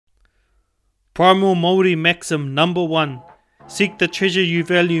Primal Māori maxim number 1. Seek the treasure you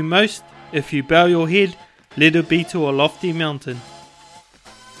value most. If you bow your head, let it be to a lofty mountain.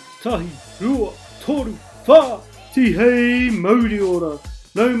 Tahi, rua, toru, wha, ti hei, Māori ora.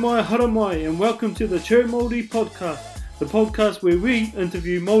 Nau mai haramai and welcome to the Chair Māori podcast. The podcast where we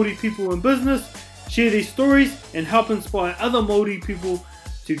interview Māori people in business, share their stories and help inspire other Māori people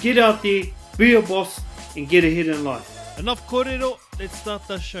to get out there, be a boss and get ahead in life. Enough kōrero, let's start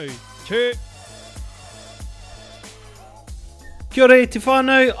the show. Cheer! Kia ora e te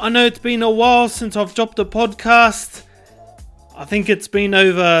whānau. I know it's been a while since I've dropped a podcast. I think it's been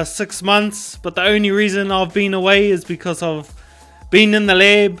over 6 months, but the only reason I've been away is because I've been in the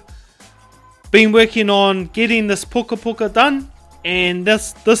lab, been working on getting this puka done, and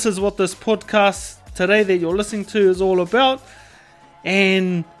this is what this podcast today that you're listening to is all about.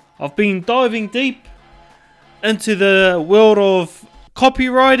 And I've been diving deep into the world of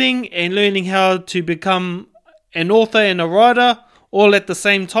copywriting and learning how to become an author and a writer all at the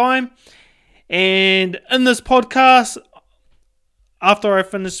same time. And in this podcast, after I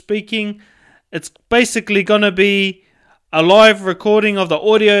finish speaking, it's basically going to be a live recording of the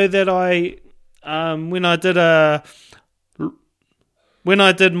audio that I when I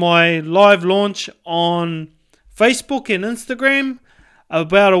did my live launch on Facebook and Instagram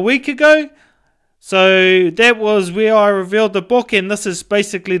about a week ago. So that was where I revealed the book, and this is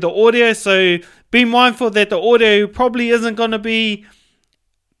basically the audio. So be mindful that the audio probably isn't going to be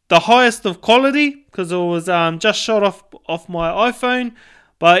the highest of quality because it was just shot off my iPhone.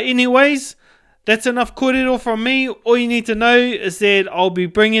 But anyways, that's enough kōrero from me. All you need to know is that I'll be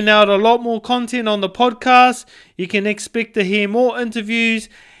bringing out a lot more content on the podcast. You can expect to hear more interviews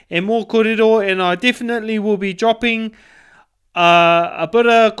and more kōrero, and I definitely will be dropping a bit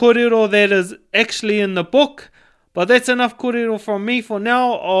of kōrero that is actually in the book. But that's enough kōrero from me for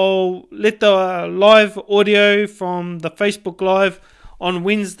now. I'll let the live audio from the Facebook Live on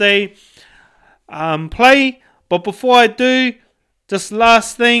Wednesday play. But before I do, just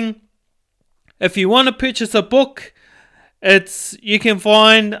last thing, if you want to purchase a book, you can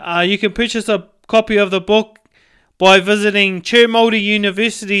purchase a copy of the book by visiting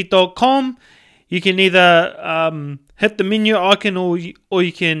chairmaoriuniversity.com. You can either hit the menu icon or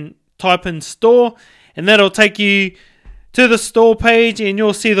you can type in store, and that'll take you to the store page and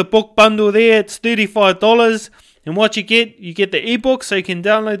you'll see the book bundle there. It's $35, and what you get the ebook, so you can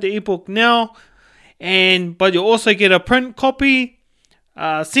download the ebook now, but you'll also get a print copy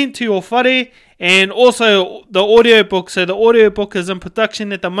sent to your whare, and also the audiobook. So the audiobook is in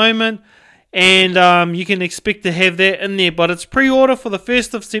production at the moment, and you can expect to have that in there, but it's pre-order for the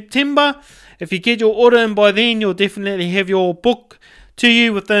 1st of September. If you get your order in by then, you'll definitely have your book to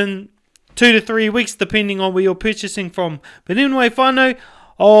you within 2 to 3 weeks, depending on where you're purchasing from. But anyway, whānau,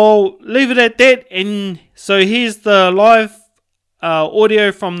 I'll leave it at that. And so here's the live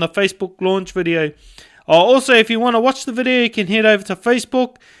audio from the Facebook launch video. Also, if you want to watch the video, you can head over to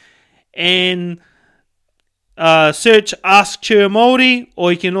Facebook and search Ask Chair Māori,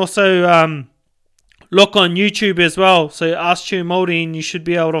 or you can also look on YouTube as well. So Ask Chair Māori, and you should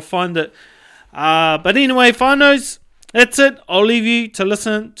be able to find it. But anyway, whānaus, that's it. I'll leave you to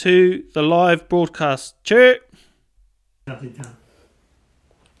listen to the live broadcast. Cheer!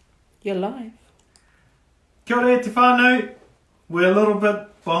 You're live. Kia ora e te whānau. We're a little bit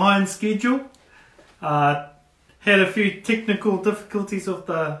behind schedule. Had a few technical difficulties with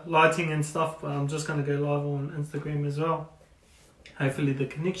the lighting and stuff, but I'm just going to go live on Instagram as well. Hopefully the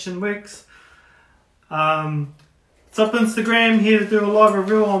connection works. It's up Instagram, here to do a live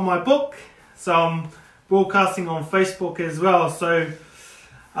review on my book. So I'm broadcasting on Facebook as well. So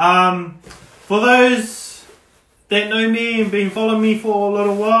for those that know me and been following me for a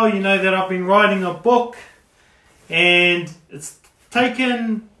little while, you know that I've been writing a book, and it's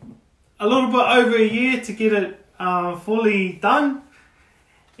taken a little bit over a year to get it fully done.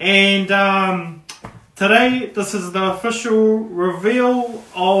 And today, this is the official reveal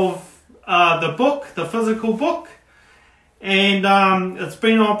of the book, the physical book. And it's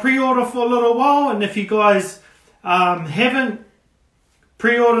been on pre-order for a little while, and if you guys haven't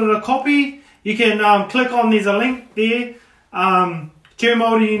pre-ordered a copy, you can click on, there's a link there,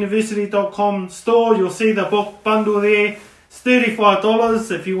 chairmaoriuniversity.com store. You'll see the book bundle there. It's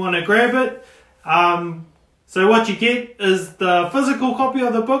 $35 if you want to grab it. So what you get is the physical copy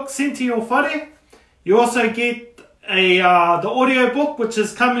of the book sent to your whare. You also get the audio book, which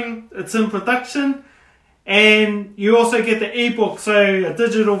is coming, it's in production. And you also get the ebook, so a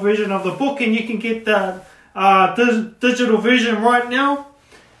digital version of the book, and you can get the digital version right now.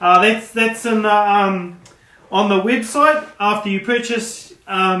 That's in on the website after you purchase.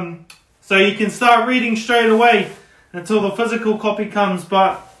 So So you can start reading straight away until the physical copy comes.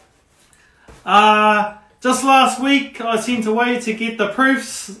 But just last week I sent away to get the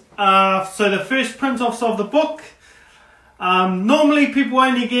proofs. So the first print-offs of the book. Normally people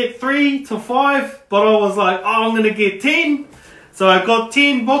only get 3 to 5, but I was like, oh, I'm going to get 10. So I got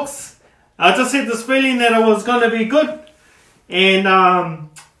 10 books. I just had this feeling that it was going to be good. And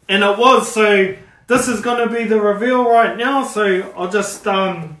it was. So this is going to be the reveal right now. So I'll just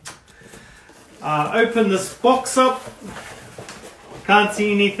open this box up. Can't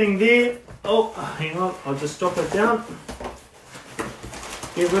see anything there. Oh, hang on. I'll just drop it down.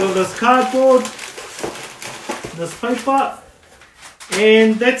 Get rid of this cardboard. This paper.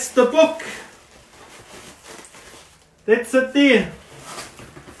 And that's the book. That's it there.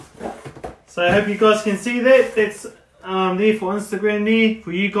 So I hope you guys can see that. That's there for Instagram there,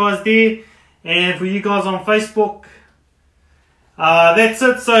 for you guys there, and for you guys on Facebook. That's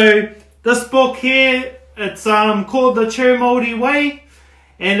it. So this book here, it's called The Chair Māori Way,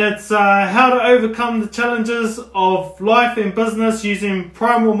 and it's how to overcome the challenges of life and business using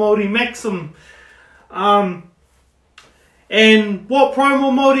Primal Māori Maxim. And what Primal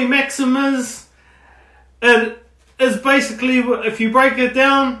Māori Maxim is, it is basically, if you break it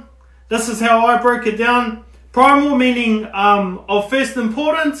down, this is how I broke it down. Primal meaning of first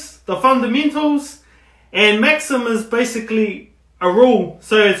importance, the fundamentals, and maxim is basically a rule.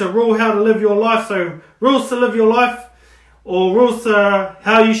 So it's a rule how to live your life. So rules to live your life, or rules to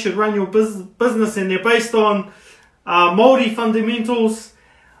how you should run your business, and they're based on Māori fundamentals.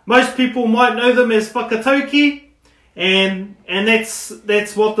 Most people might know them as whakatauki, and that's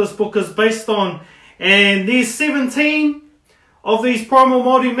what this book is based on. And there's 17 of these Primal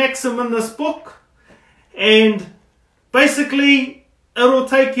Māori Maxim in this book. And basically, it'll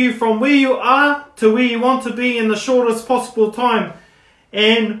take you from where you are to where you want to be in the shortest possible time.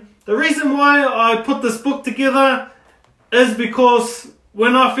 And the reason why I put this book together is because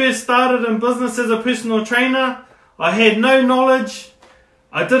when I first started in business as a personal trainer, I had no knowledge.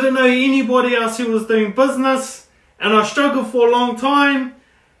 I didn't know anybody else who was doing business. And I struggled for a long time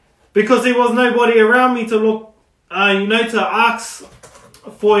because there was nobody around me to look, to ask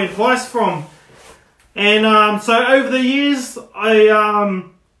for advice from. And so over the years, I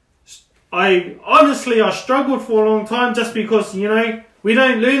honestly struggled for a long time just because, we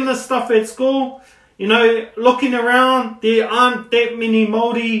don't learn this stuff at school. Looking around, there aren't that many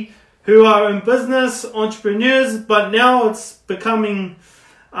Māori who are in business, entrepreneurs, but now it's becoming,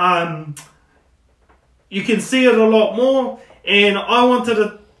 you can see it a lot more. And I wanted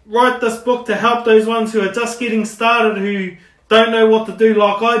to write this book to help those ones who are just getting started, who don't know what to do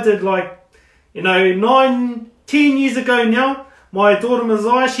like I did. 10 years ago now, my daughter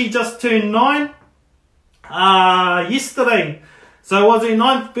Mazai, she just turned 9 yesterday. So it was her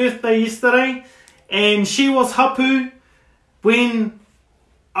 9th birthday yesterday, and she was hapu when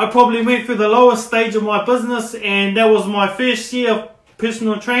I probably went through the lowest stage of my business, and that was my first year of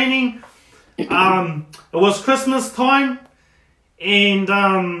personal training. It was Christmas time, and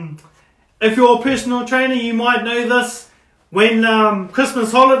if you're a personal trainer, you might know this. When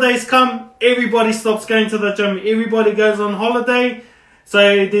Christmas holidays come, everybody stops going to the gym. Everybody goes on holiday.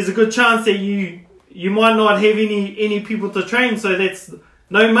 So there's a good chance that you might not have any people to train. So that's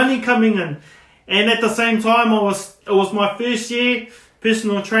no money coming in. And at the same time, it was my first year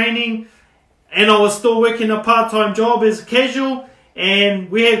personal training, and I was still working a part-time job as a casual.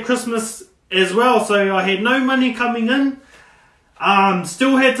 And we had Christmas as well, so I had no money coming in.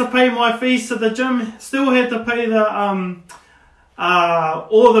 Still had to pay my fees to the gym. Still had to pay the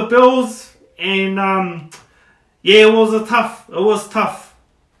all the bills, and it was tough.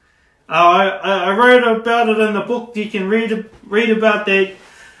 I wrote about it in the book. You can read about that.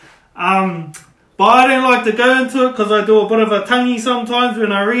 But I don't like to go into it because I do a bit of a tangi sometimes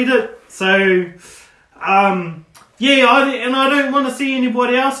when I read it. So I don't want to see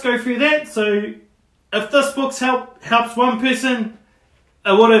anybody else go through that. So if this book helps one person,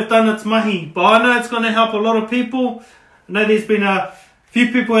 it would have done its mahi. But I know it's going to help a lot of people. I know there's been a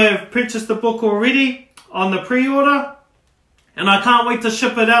few people who have purchased the book already on the pre-order, and I can't wait to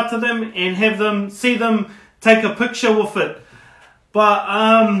ship it out to them and have them see them take a picture with it. But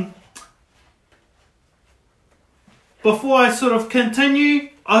before I sort of continue,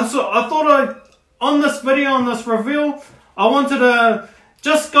 I thought on this video, on this reveal, I wanted to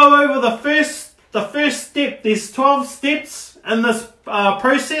just go over the first step. There's 12 steps in this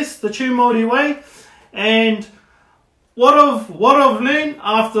process, the True Māori Way, and what I've learned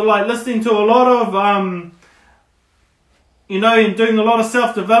after listening to a lot of and doing a lot of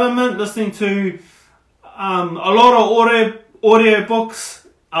self-development, listening to a lot of audio books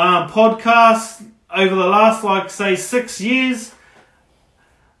podcasts over the last, like, say, 6 years,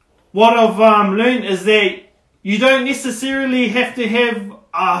 what I've learned is that you don't necessarily have to have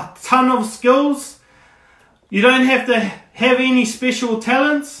a ton of skills. You don't have to have any special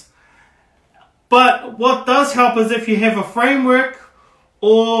talents. But what does help is if you have a framework,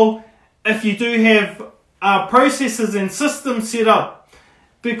 or if you do have processes and systems set up.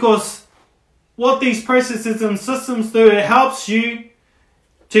 Because what these processes and systems do, it helps you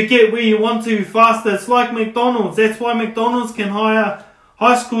to get where you want to faster. It's like McDonald's. That's why McDonald's can hire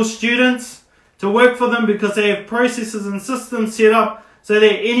high school students to work for them, because they have processes and systems set up so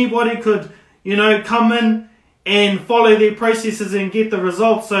that anybody could, come in and follow their processes and get the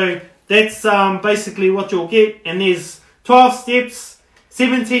results. So that's basically what you'll get. And there's 12 steps,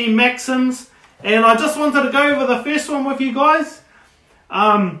 17 maxims. And I just wanted to go over the first one with you guys,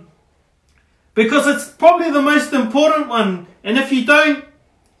 because it's probably the most important one. And if you don't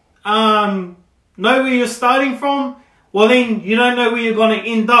know where you're starting from, well, then you don't know where you're going to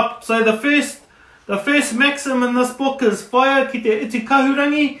end up. So the first maxim in this book is whaia ki te iti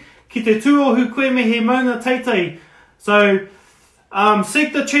kahurangi, ki te tuohu koe me he maunga teitei. So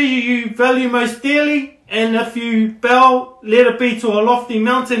seek the treasure you value most dearly, and if you bow, let it be to a lofty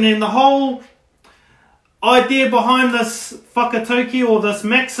mountain. And the whole idea behind this whakatauki, or this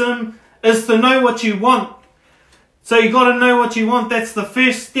maxim, is to know what you want. So you got to know what you want. That's the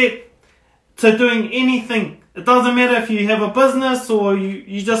first step to doing anything. It doesn't matter if you have a business or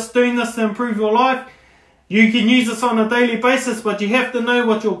you're just doing this to improve your life. You can use this on a daily basis, but you have to know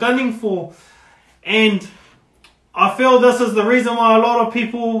what you're gunning for. And I feel this is the reason why a lot of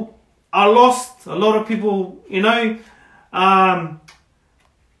people are lost. A lot of people,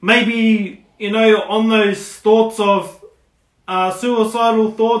 maybe, on those thoughts of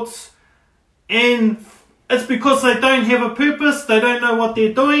suicidal thoughts. And it's because they don't have a purpose. They don't know what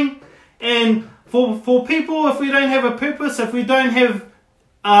they're doing. And for people, if we don't have a purpose, if we don't have,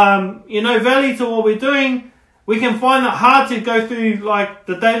 value to what we're doing, we can find it hard to go through, like,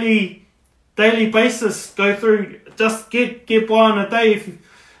 the daily basis, go through, just get by on a day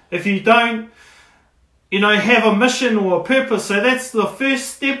if you don't, have a mission or a purpose. So that's the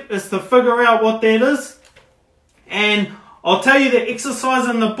first step, is to figure out what that is. And I'll tell you the exercise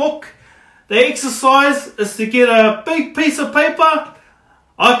in the book. The exercise is to get a big piece of paper.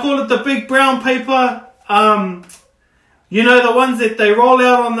 I call it the big brown paper. The ones that they roll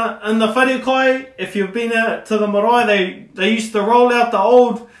out in the wharekai. If you've been out to the marae, they used to roll out the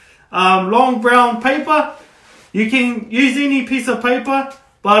old long brown paper. You can use any piece of paper,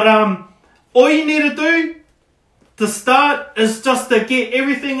 but all you need to do to start is just to get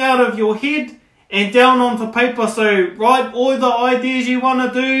everything out of your head and down onto paper. So write all the ideas you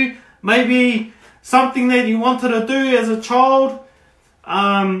want to do, maybe something that you wanted to do as a child.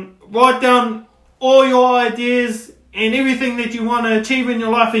 Write down all your ideas and everything that you want to achieve in your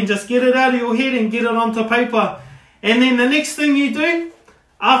life, and just get it out of your head and get it onto paper. And then the next thing you do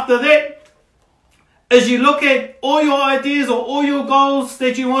after that is you look at all your ideas or all your goals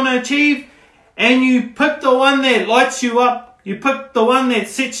that you want to achieve, and you pick the one that lights you up. You pick the one that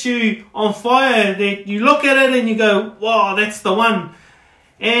sets you on fire, that you look at it and you go, wow, that's the one.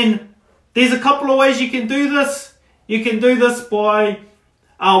 And there's a couple of ways you can do this. You can do this by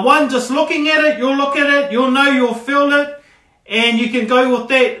one, just looking at it. You'll look at it, you'll know, you'll feel it, and you can go with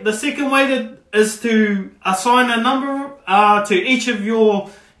that. The second way is to assign a number to each of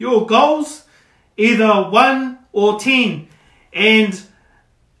your goals, either 1 or 10. And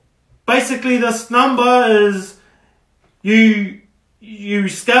basically this number is, you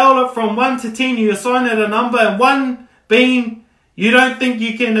scale it from 1 to 10, you assign it a number, and 1 being you don't think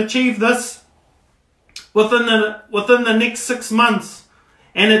you can achieve this within the next 6 months.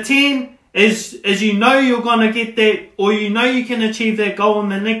 And a 10 is you're going to get that, or you can achieve that goal in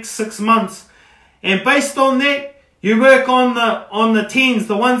the next 6 months. And based on that, you work on the 10s,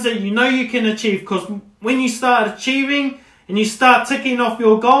 the ones that you can achieve. Because when you start achieving and you start ticking off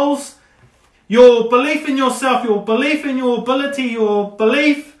your goals, your belief in yourself, your belief in your ability, your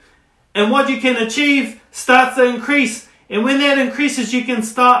belief in what you can achieve starts to increase. And when that increases, you can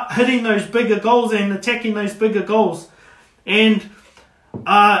start hitting those bigger goals and attacking those bigger goals. And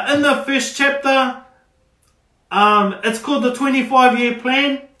in the first chapter, it's called the 25-year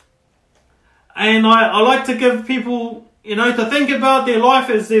plan. And I like to give people, to think about their life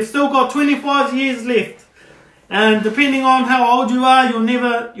as they've still got 25 years left. And depending on how old you are,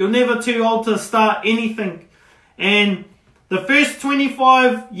 you're never too old to start anything. And the first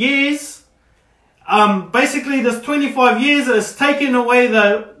 25 years, basically this 25 years is taking away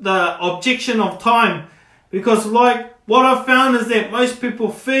the objection of time. Because like what I've found is that most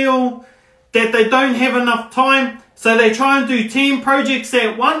people feel that they don't have enough time, so they try and do 10 projects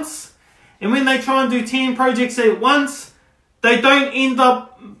at once. And when they try and do 10 projects at once, they don't end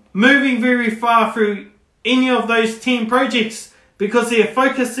up moving very far through any of those 10 projects because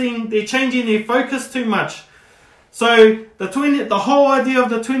they're changing their focus too much. So the whole idea of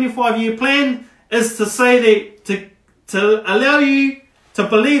the 25-year plan is to say that to allow you to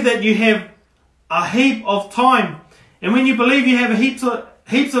believe that you have a heap of time. And when you believe you have heaps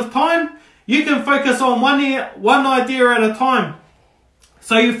of time, you can focus on one idea at a time.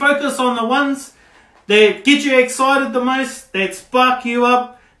 So you focus on the ones that get you excited the most, that spark you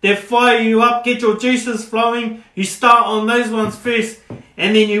up, that fire you up, get your juices flowing. You start on those ones first,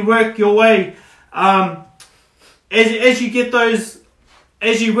 and then you work your way. As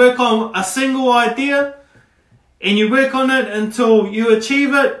you work on a single idea, and you work on it until you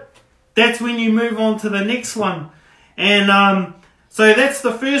achieve it, that's when you move on to the next one. And so that's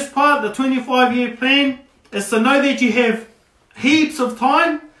the first part. The 25-year plan is to know that you have heaps of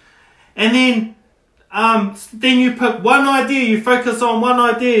time, and then you pick one idea. You focus on one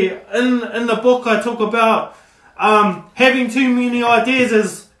idea. In the book, I talk about having too many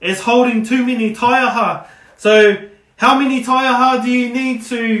ideas is holding too many taiaha. So how many taiaha do you need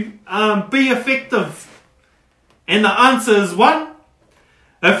to be effective? And the answer is one.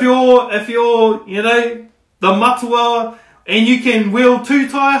 If you're the matua and you can wheel 2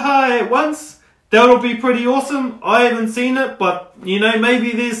 taiaha at once, that'll be pretty awesome. I haven't seen it, but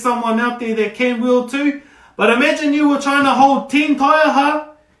maybe there's someone out there that can wheel 2. But imagine you were trying to hold 10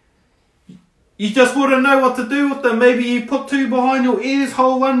 taiaha. You just wouldn't know what to do with them. Maybe you put 2 behind your ears,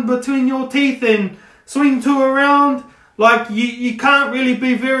 hold 1 between your teeth and swing 2 around. Like you can't really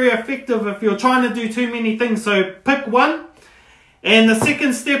be very effective if you're trying to do too many things. So pick one. And the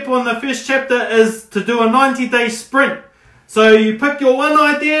second step on the first chapter is to do a 90-day sprint. So you pick your one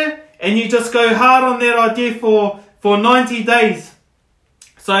idea and you just go hard on that idea for 90 days.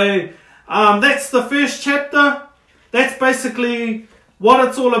 So that's the first chapter. That's basically what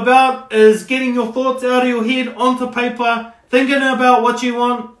it's all about, is getting your thoughts out of your head onto paper, thinking about what you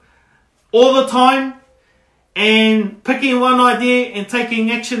want all the time, and picking one idea and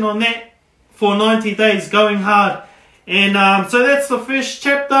taking action on that for 90 days, going hard. And so that's the first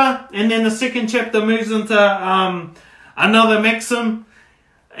chapter, and then the second chapter moves into another maxim.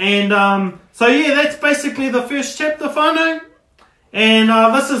 And so yeah, that's basically the first chapter, whānau. And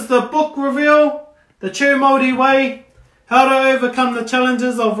this is the book reveal, The Chur Māori Way, How to Overcome the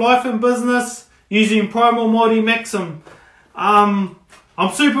Challenges of Life and Business Using Primal Māori Maxim. I'm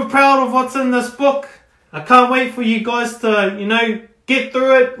super proud of what's in this book. I can't wait for you guys to, get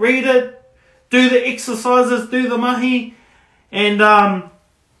through it, read it, do the exercises, do the mahi. And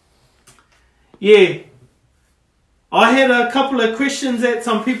yeah, I had a couple of questions that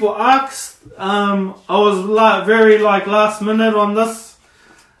some people asked. I was very last minute on this.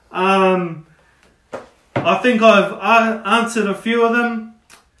 I think I've answered a few of them.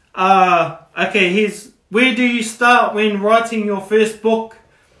 Okay, where do you start when writing your first book?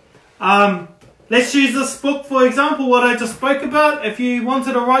 Let's use this book for example, what I just spoke about. If you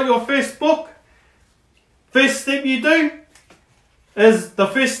wanted to write your first book, first step you do is, the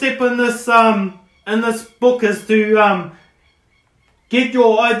first step in this book is to get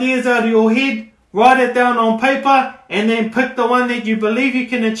your ideas out of your head, write it down on paper, and then pick the one that you believe you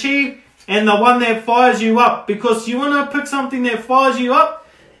can achieve and the one that fires you up. Because you want to pick something that fires you up,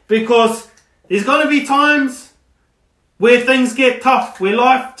 because there's going to be times where things get tough, where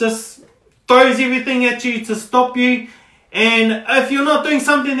life just throws everything at you to stop you. And if you're not doing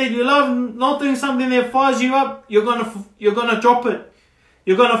something that you love, not doing something that fires you up, you're gonna drop it.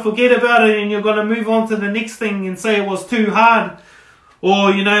 You're gonna forget about it, and you're gonna move on to the next thing and say it was too hard,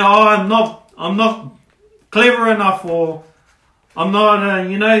 or I'm not clever enough, or I'm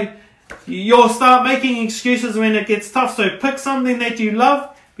not. You'll start making excuses when it gets tough. So pick something that you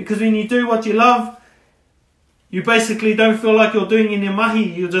love, because when you do what you love, you basically don't feel like you're doing any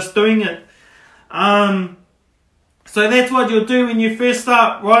mahi. You're just doing it. So that's what you'll do when you first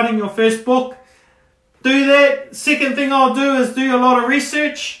start writing your first book. Do that. Second thing I'll do is do a lot of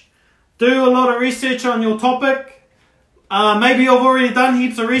research. Do a lot of research on your topic. Maybe you've already done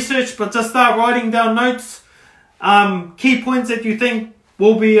heaps of research, but just start writing down notes. Key points that you think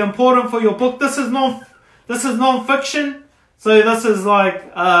will be important for your book. This is non-fiction. So this is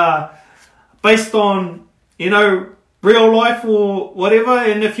based on, real life or whatever.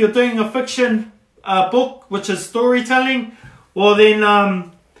 And if you're doing a fiction book, which is storytelling, well then,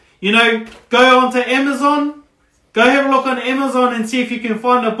 go onto Amazon, go have a look on Amazon and see if you can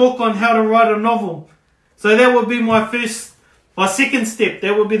find a book on how to write a novel. So that would be my second step.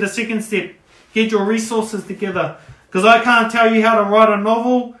 That would be the second step. Get your resources together. Because I can't tell you how to write a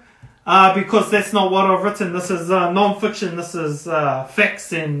novel because that's not what I've written. This is non-fiction. This is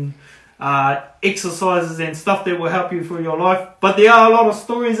facts and exercises and stuff that will help you for your life. But there are a lot of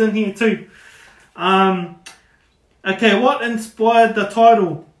stories in here too. Okay, what inspired the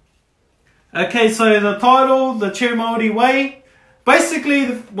title? Okay, so the title, The Chair Māori Way.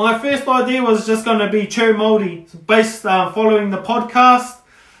 Basically, my first idea was just going to be Chair Māori, based following the podcast.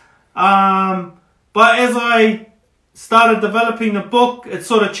 But as I started developing the book, it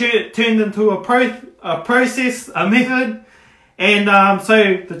sort of turned into a process, a method. And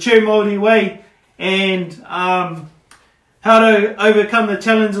so the Chair Māori Way and how to overcome the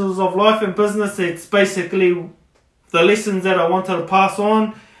challenges of life and business. It's basically the lessons that I wanted to pass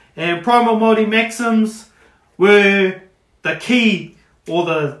on. And Primal Māori maxims were the key or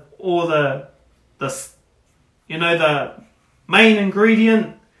the main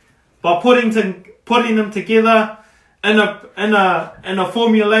ingredient. By putting them together in a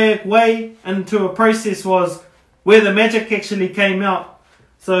formulaic way into a process was where the magic actually came out.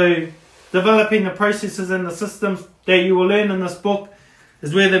 So developing the processes and the systems that you will learn in this book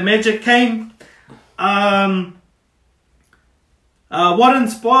is where the magic came. What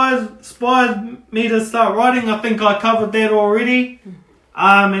inspired me to start writing, I think I covered that already.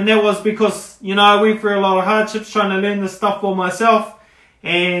 And that was because, I went through a lot of hardships trying to learn this stuff for myself.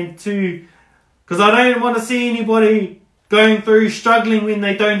 And because I don't want to see anybody going through struggling when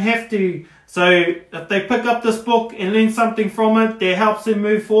they don't have to. So if they pick up this book and learn something from it that helps them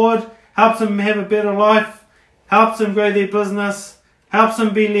move forward, helps them have a better life, helps them grow their business, helps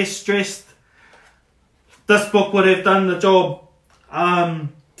them be less stressed, this book would have done the job. And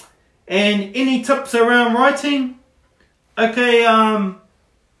any tips around writing? Okay, I'm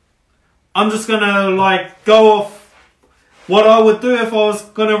just gonna go off what I would do if I was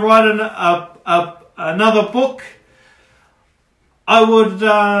gonna write another book. I would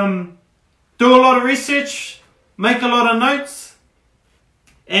do a lot of research, make a lot of notes,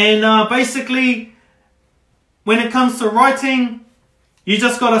 and basically, when it comes to writing, you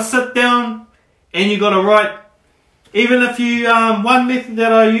just gotta sit down and you gotta write. Even if you, one method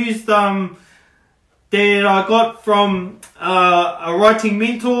that I used, that I got from a writing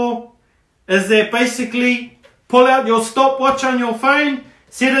mentor, is that basically pull out your stopwatch on your phone,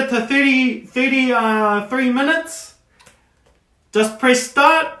 set it to 33 minutes, just press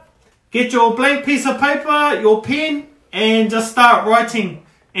start, get your blank piece of paper, your pen, and just start writing,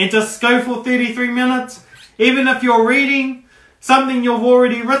 and just go for 33 minutes. Even if you're reading something you've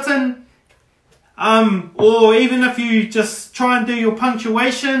already written, or even if you just try and do your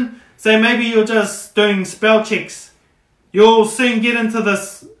punctuation, say maybe you're just doing spell checks, you'll soon get into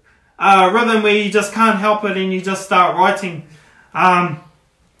this rhythm where you just can't help it and you just start writing.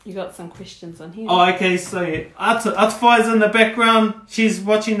 You got some questions on here. Oh, okay, so Atwhai's in the background. She's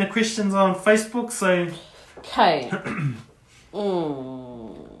watching the questions on Facebook, so... Okay.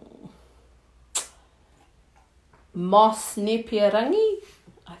 Moss Nepiarangi,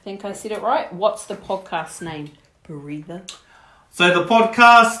 I think I said it right. What's the podcast name? Breather. So the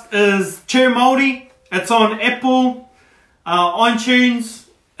podcast is Chair Māori. It's on Apple, iTunes.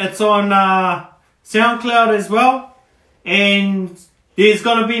 It's on SoundCloud as well. And there's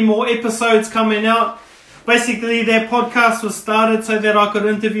going to be more episodes coming out. Basically, that podcast was started so that I could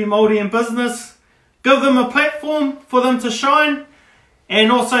interview Māori in business, give them a platform for them to shine,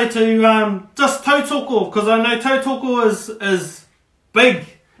 and also to just tautoko, because I know tautoko is big.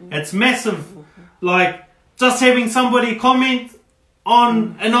 It's massive. Like, just having somebody comment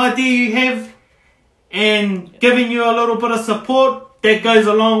on an idea you have and giving you a little bit of support, that goes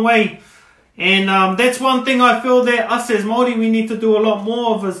a long way. And that's one thing I feel that us as Māori we need to do a lot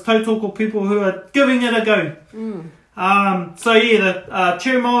more of, is tautoko people who are giving it a go. So yeah, the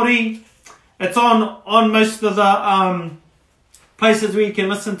Chair Māori, it's on most of the places where you can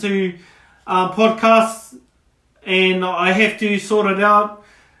listen to podcasts, and I have to sort it out.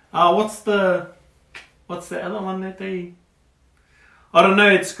 What's the other one that they... I don't know,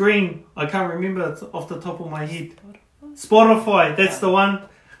 it's green. I can't remember it off the top of my head. Spotify, that's the one.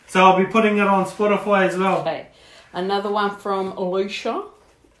 So I'll be putting it on Spotify as well. Okay. Another one from Lucia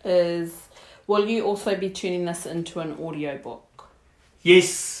is, will you also be turning this into an audiobook?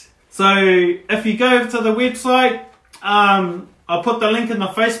 Yes. So if you go to the website, I'll put the link in the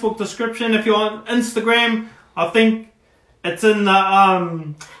Facebook description. If you're on Instagram, I think it's in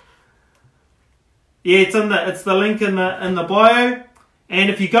the it's the link in the bio. And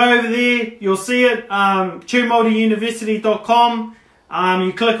if you go over there, you'll see it. ChairMaoriUniversity.com.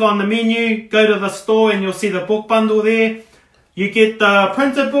 You click on the menu, go to the store, and you'll see the book bundle there. You get the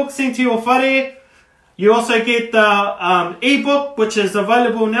printed book sent to your whare. You also get the ebook, which is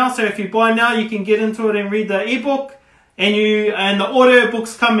available now. So if you buy now, you can get into it and read the ebook, and the audio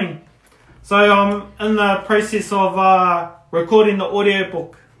book's coming. So I'm in the process of recording the audio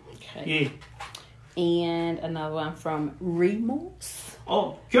book. Okay. Yeah. And another one from Remorse.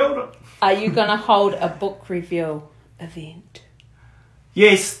 Oh, kia ora. Are you going to hold a book review event?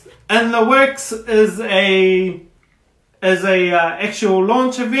 Yes, in the works is a actual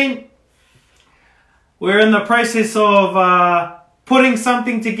launch event. We're in the process of putting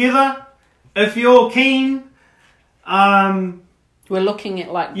something together. If you're keen, we're looking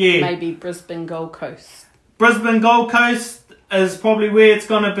at maybe Brisbane, Gold Coast. Brisbane, Gold Coast is probably where it's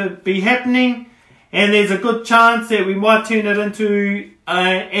going to be happening, and there's a good chance that we might turn it into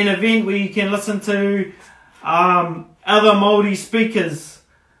an event where you can listen to other Māori speakers.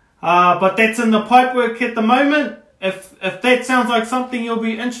 But that's in the pipework at the moment. If that sounds like something you'll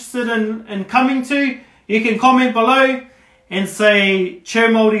be interested in coming to, you can comment below and say Chair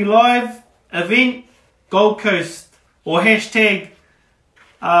Māori Live event Gold Coast or hashtag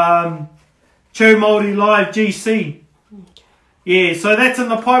Chair Māori Live GC. Yeah, so that's in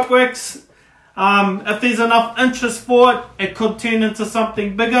the pipeworks. If there's enough interest for it, it could turn into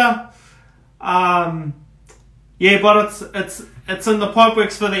something bigger. Yeah, but it's in the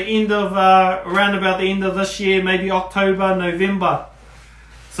pipeworks for the end of around about the end of this year, maybe October, November.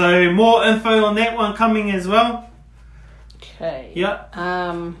 So more info on that one coming as well. Okay. Yeah.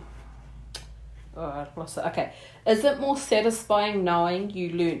 Oh, I lost it. Okay. Is it more satisfying knowing you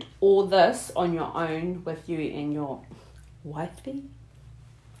learnt all this on your own with you and your wifey?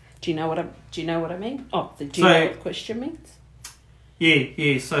 Do you know what I mean? Oh, do you know what the question means?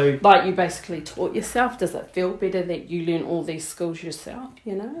 Yeah, so... Like you basically taught yourself. Does it feel better that you learn all these skills yourself,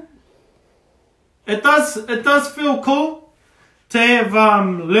 you know? It does feel cool to have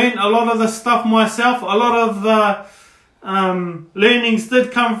learnt a lot of the stuff myself. A lot of the learnings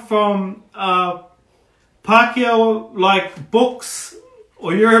did come from Pākehā, like books,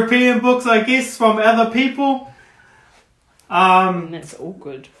 or European books, I guess, from other people. And that's all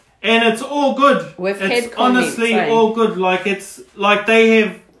good. And it's all good. It's honestly all good. Like it's like they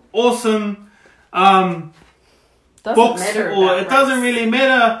have awesome books, or it doesn't really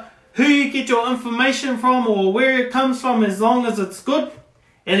matter who you get your information from or where it comes from, as long as it's good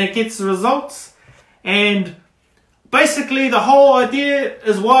and it gets results. And basically, the whole idea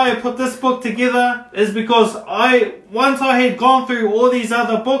is why I put this book together is because once I had gone through all these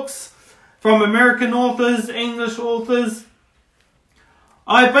other books from American authors, English authors,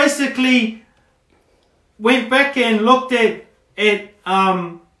 I basically went back and looked at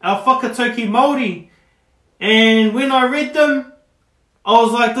our whakatauki Māori, and when I read them, I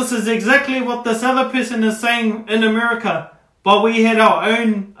was like, this is exactly what this other person is saying in America, but we had our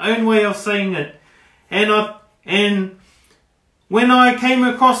own way of saying it. And when I came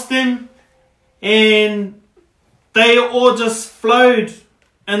across them, and they all just flowed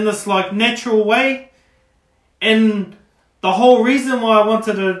in this like natural way, and the whole reason why I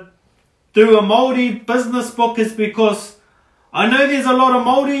wanted to do a Māori business book is because I know there's a lot of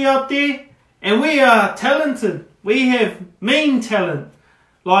Māori out there, and we are talented. We have mean talent.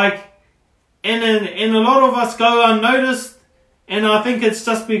 Like, and a lot of us go unnoticed, and I think it's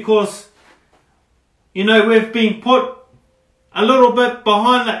just because, you know, we've been put a little bit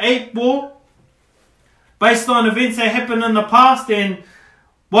behind the 8 ball based on events that happened in the past, and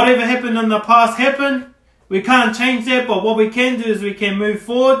whatever happened in the past happened. We can't change that, but what we can do is we can move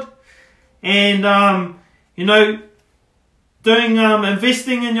forward, and you know, doing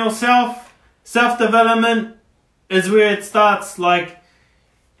investing in yourself, self-development is where it starts. Like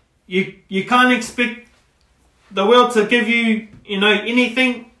you can't expect the world to give you, you know,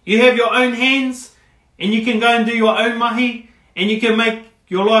 anything. You have your own hands, and you can go and do your own mahi, and you can make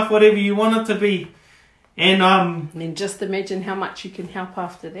your life whatever you want it to be. And then just imagine how much you can help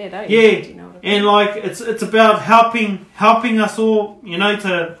after that, eh? Yeah, Do you know what I mean? and like it's about helping us all, you know,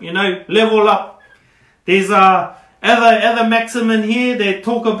 to, you know, level up. There's other maxim in here that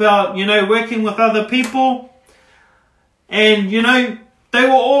talk about, you know, working with other people, and you know, they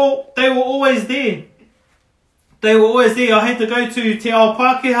were always there. They were always there. I had to go to Te Ao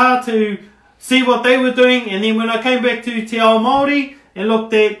Pākehā to see what they were doing, and then when I came back to Te Ao Māori and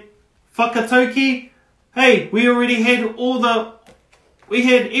looked at whakatauki, hey, we already had we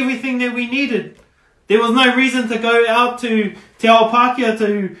had everything that we needed. There was no reason to go out to Te Ao Pākehā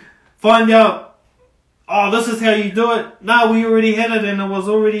to find out, oh, this is how you do it. No, we already had it, and it was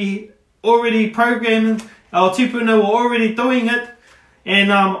already programmed. Our tupuna were already doing it.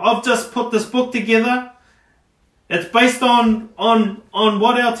 and I've just put this book together. It's based on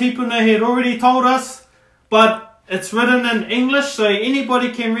what our tipuna had already told us, but it's written in English, so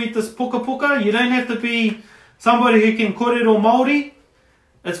anybody can read this puka puka. You don't have to be somebody who can kōrero Māori.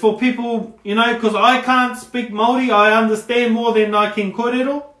 It's for people, because I can't speak Māori. I understand more than I can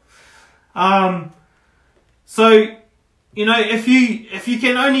kōrero. So, if you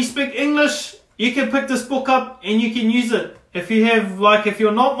can only speak English, you can pick this book up and you can use it. If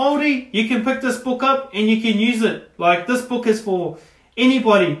you're not Māori, you can pick this book up and you can use it. Like, this book is for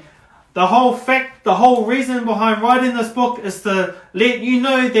anybody. The whole reason behind writing this book is to let you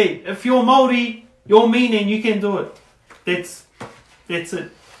know that if you're Māori, you're mean and you can do it. That's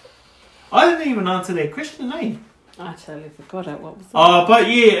it. I didn't even answer that question, eh? I totally forgot it. What was it? But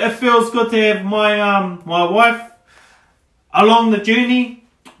yeah, it feels good to have my wife along the journey.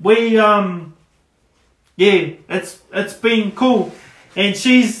 It's been cool, and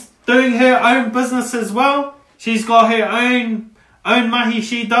she's doing her own business as well. She's got her own mahi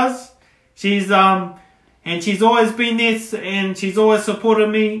she does. She's and she's always been there, and she's always supported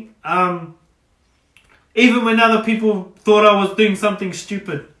me. Even when other people thought I was doing something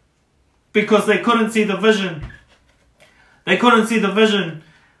stupid, because they couldn't see the vision. They couldn't see the vision.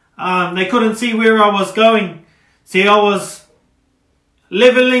 They couldn't see where I was going. See, I was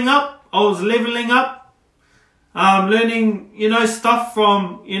leveling up. Learning, stuff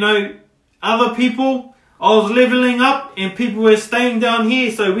from, other people. I was leveling up and people were staying down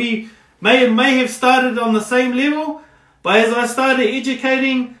here. So we may have started on the same level. But as I started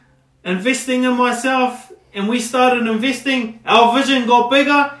educating, investing in myself, and we started investing, our vision got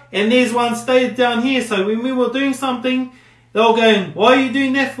bigger, and there's one stayed down here. So when we were doing something, they were going, "Why are you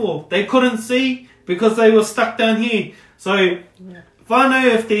doing that for?" They couldn't see because they were stuck down here. So whānau,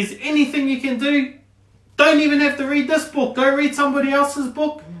 if there's anything you can do, don't even have to read this book. Go read somebody else's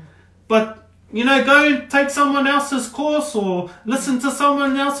book. But, go and take someone else's course or listen to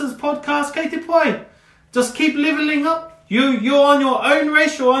someone else's podcast. Kei te pai. Just keep leveling up. You're on your own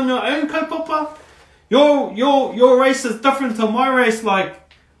race. You're on your own kaupapa. Your race is different to my race. But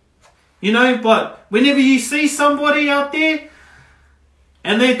whenever you see somebody out there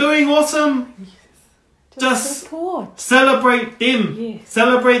and they're doing awesome, just support. Celebrate them. Yes.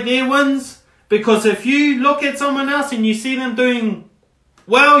 Celebrate their wins. Because if you look at someone else and you see them doing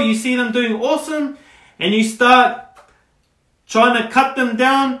well, you see them doing awesome, and you start trying to cut them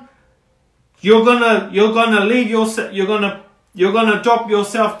down, you're gonna leave yourself. You're gonna drop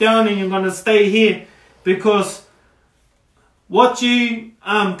yourself down, and you're gonna stay here, because what you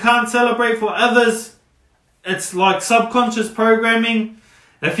can't celebrate for others, it's like subconscious programming.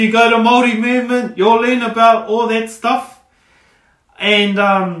 If you go to Māori movement, you'll learn about all that stuff, and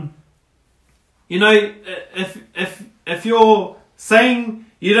if you're saying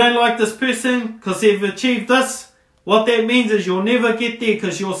you don't like this person because they've achieved this, what that means is you'll never get there,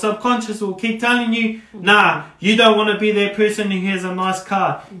 because your subconscious will keep telling you, nah, you don't want to be that person who has a nice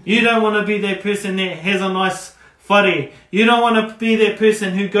car. You don't want to be that person that has a nice whare. You don't want to be that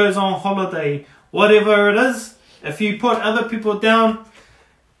person who goes on holiday. Whatever it is, if you put other people down,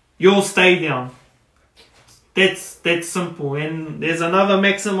 you'll stay down. That's simple. And there's another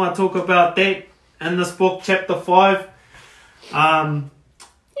maxim I talk about that in this book, chapter 5.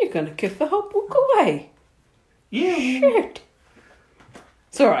 You're going to give the whole book away. Yeah. Shit.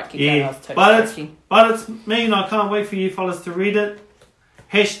 It's alright, keep going. I was totally but it's mean. I can't wait for you fellas to read it.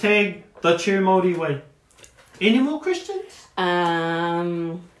 Hashtag the True Māori Way. Any more questions?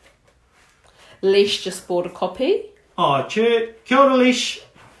 Leash just bought a copy. Oh, kia ora, Leash.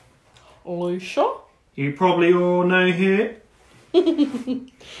 Lucia. You probably all know her.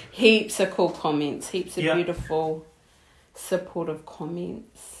 Heaps of cool comments. Heaps of beautiful, supportive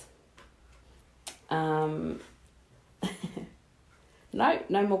comments. No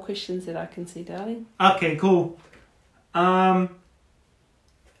more questions that I can see, darling. Okay, cool. I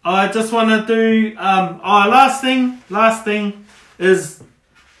just want to do last thing is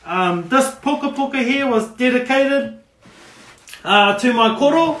this puka puka here was dedicated to my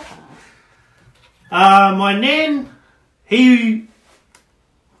koro. My nan, he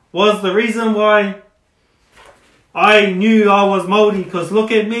was the reason why I knew I was Māori, because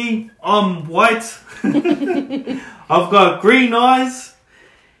look at me, I'm white. I've got green eyes,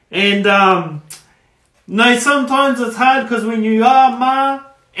 and sometimes it's hard, because when you are ma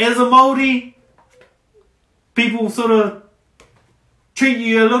as a Māori, people sort of treat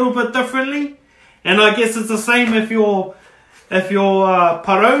you a little bit differently, and I guess it's the same if you're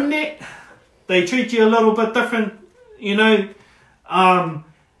Paraone, they treat you a little bit different,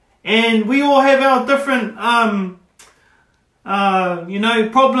 and we all have our different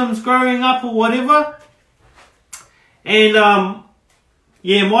problems growing up or whatever. And my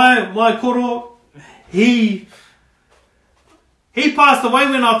koro, he passed away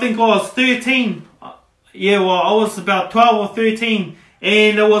when I think I was 13. I was about 12 or 13,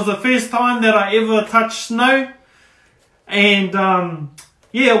 and it was the first time that I ever touched snow, and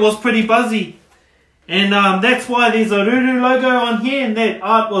it was pretty buzzy. And that's why there's a Ruru logo on here, and that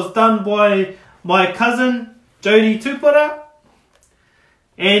art was done by my cousin Jody Tupara.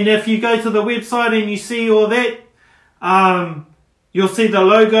 And if you go to the website and you see all that, you'll see the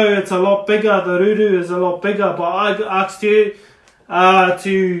logo. It's a lot bigger. The Ruru is a lot bigger. But I asked her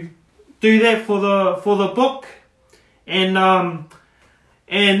to do that for the book, and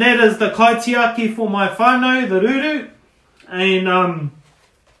that is the kaitiaki for my whānau, the Ruru, and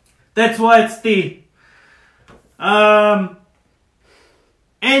that's why it's there.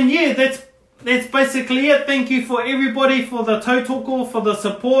 That's basically it. Thank you for everybody for the tautoko, for the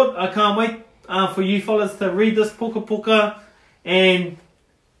support. I can't wait for you fellas to read this puka puka and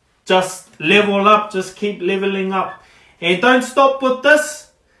just level up, just keep leveling up. And don't stop with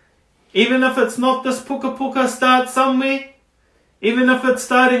this. Even if it's not this puka puka, start somewhere. Even if it's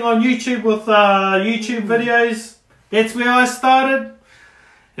starting on YouTube with YouTube videos, that's where I started.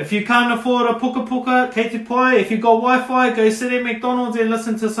 If you can't afford a puka puka, kei te pai, if you got Wi-Fi, go sit at McDonald's and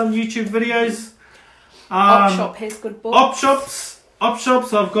listen to some YouTube videos. Opshop has good books.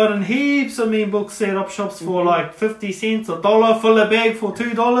 Opshops, I've gotten heaps of mean books at Opshops for like 50 cents, $1, fill a bag for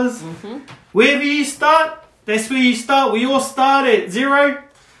 $2. Mm-hmm. Wherever you start, that's where you start. We all start at zero.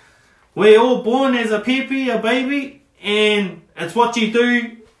 We're all born as a pepe, a baby, and it's what you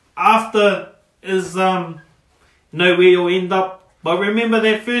do after is where you'll end up. But remember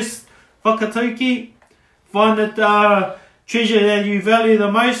that first whakatauki, find that treasure that you value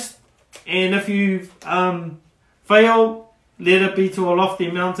the most, and if you fail, let it be to a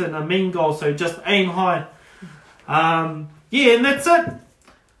lofty mountain, a mean goal, so just aim high. And that's it.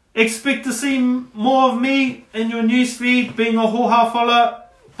 Expect to see more of me in your newsfeed, being a hoha fella,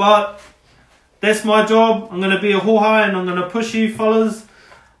 but that's my job. I'm going to be a hoha, and I'm going to push you fellas.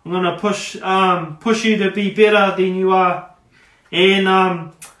 I'm going to push you to be better than you are.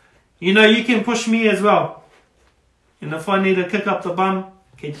 And, you can push me as well. And if I need to kick up the bum,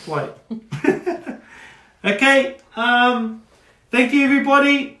 keep quiet. Okay, thank you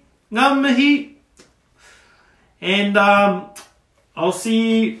everybody. Ngā mihi. And I'll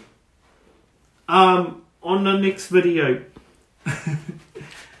see you on the next video.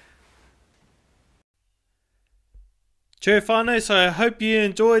 Che whānau, so I hope you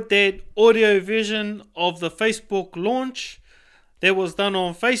enjoyed that audio version of the Facebook launch that was done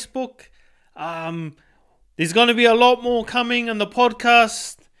on Facebook. There's going to be a lot more coming in the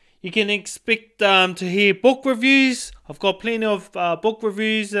podcast. You can expect to hear book reviews. I've got plenty of book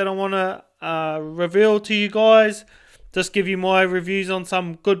reviews that I want to reveal to you guys. Just give you my reviews on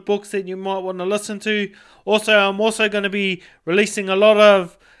some good books that you might want to listen to. Also, I'm also going to be releasing a lot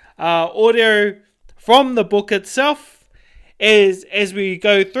of audio from the book itself as we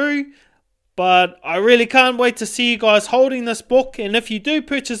go through. But I really can't wait to see you guys holding this book. And if you do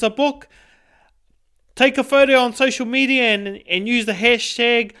purchase a book, take a photo on social media and use the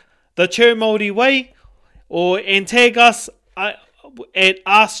hashtag #TheCherMaori and tag us at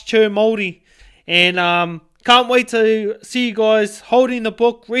AskCherMaori. And can't wait to see you guys holding the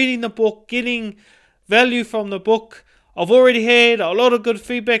book, reading the book, getting value from the book. I've already had a lot of good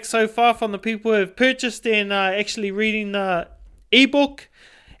feedback so far from the people who have purchased and actually reading the ebook.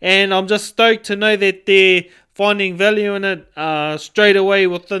 And I'm just stoked to know that they're finding value in it straight away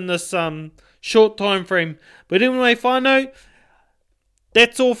within this short time frame. But anyway, whānau,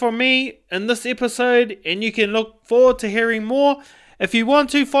 that's all from me in this episode, and you can look forward to hearing more. If you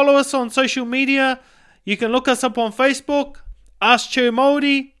want to follow us on social media, you can look us up on Facebook, Ask Che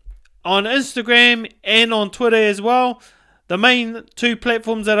Māori, on Instagram and on Twitter as well. The main two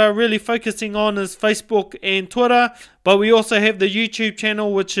platforms that I'm really focusing on is Facebook and Twitter, but we also have the YouTube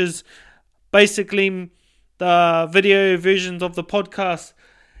channel, which is basically the video versions of the podcast.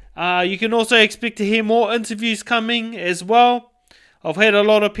 You can also expect to hear more interviews coming as well. I've had a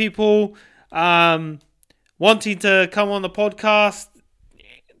lot of people wanting to come on the podcast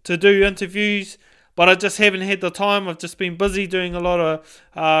to do interviews, but I just haven't had the time. I've just been busy doing a lot of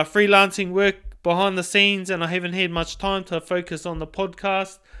freelancing work behind the scenes, and I haven't had much time to focus on the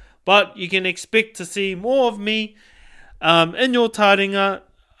podcast. But you can expect to see more of me in your taringa,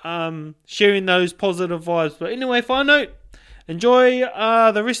 sharing those positive vibes. But anyway, whānau, enjoy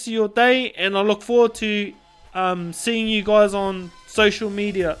the rest of your day, and I look forward to seeing you guys on social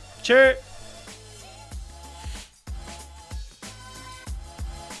media. Cheers!